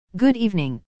Good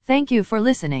evening. Thank you for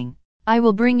listening. I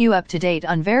will bring you up to date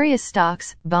on various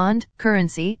stocks, bond,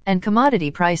 currency, and commodity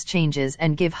price changes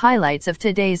and give highlights of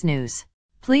today's news.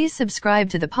 Please subscribe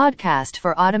to the podcast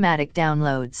for automatic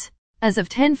downloads. As of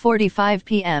 10:45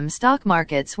 p.m., stock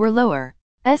markets were lower.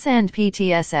 S&P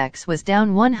TSX was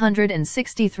down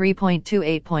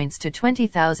 163.28 points to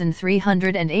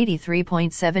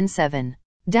 20,383.77.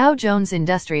 Dow Jones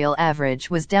Industrial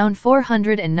Average was down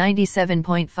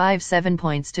 497.57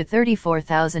 points to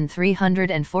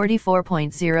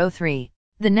 34,344.03.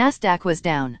 The Nasdaq was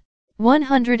down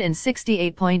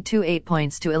 168.28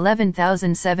 points to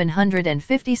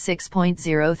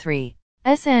 11,756.03.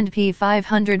 S&P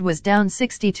 500 was down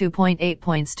 62.8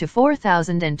 points to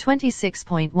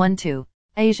 4,026.12.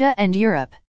 Asia and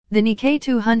Europe. The Nikkei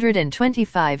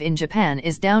 225 in Japan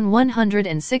is down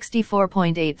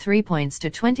 164.83 points to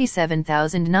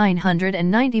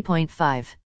 27,990.5.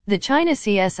 The China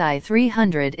CSI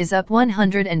 300 is up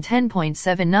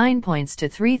 110.79 points to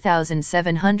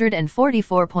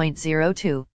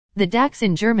 3,744.02. The DAX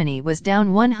in Germany was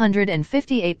down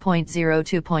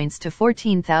 158.02 points to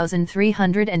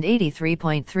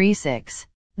 14,383.36.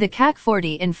 The CAC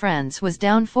 40 in France was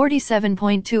down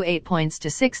 47.28 points to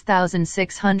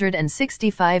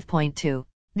 6,665.2.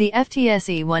 The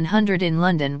FTSE 100 in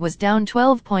London was down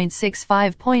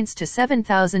 12.65 points to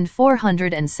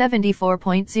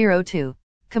 7,474.02.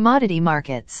 Commodity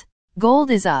markets.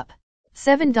 Gold is up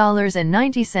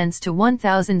 $7.90 to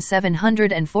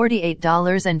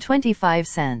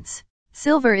 $1,748.25.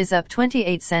 Silver is up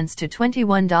 28 cents to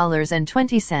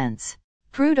 $21.20.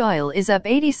 Crude oil is up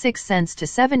 86 cents to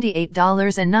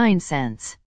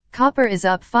 $78.09. Copper is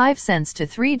up 5 cents to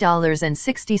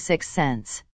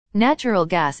 $3.66. Natural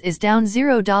gas is down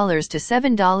 $0 to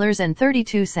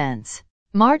 $7.32.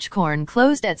 March corn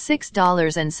closed at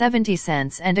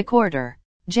 $6.70 and a quarter.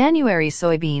 January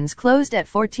soybeans closed at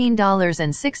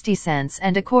 $14.60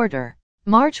 and a quarter.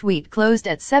 March wheat closed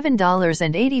at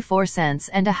 $7.84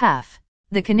 and a half.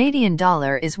 The Canadian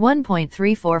dollar is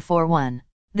 1.3441.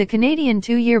 The Canadian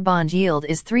 2-year bond yield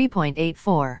is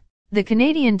 3.84. The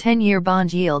Canadian 10-year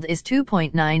bond yield is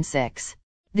 2.96.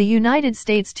 The United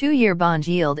States 2-year bond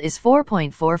yield is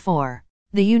 4.44.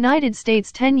 The United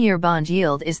States 10-year bond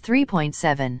yield is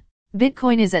 3.7.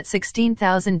 Bitcoin is at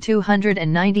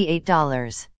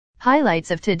 $16,298.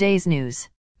 Highlights of today's news.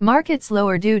 Markets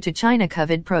lower due to China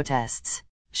COVID protests.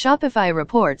 Shopify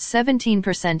reports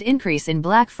 17% increase in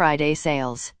Black Friday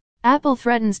sales. Apple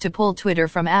threatens to pull Twitter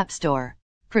from App Store.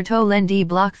 Proto-Lendi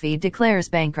BlockFi declares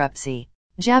bankruptcy.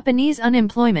 Japanese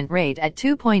unemployment rate at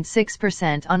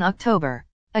 2.6% on October.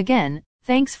 Again,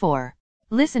 thanks for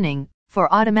listening. For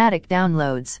automatic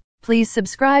downloads, please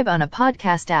subscribe on a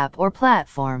podcast app or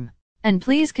platform. And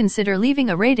please consider leaving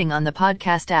a rating on the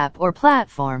podcast app or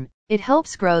platform. It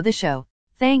helps grow the show.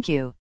 Thank you.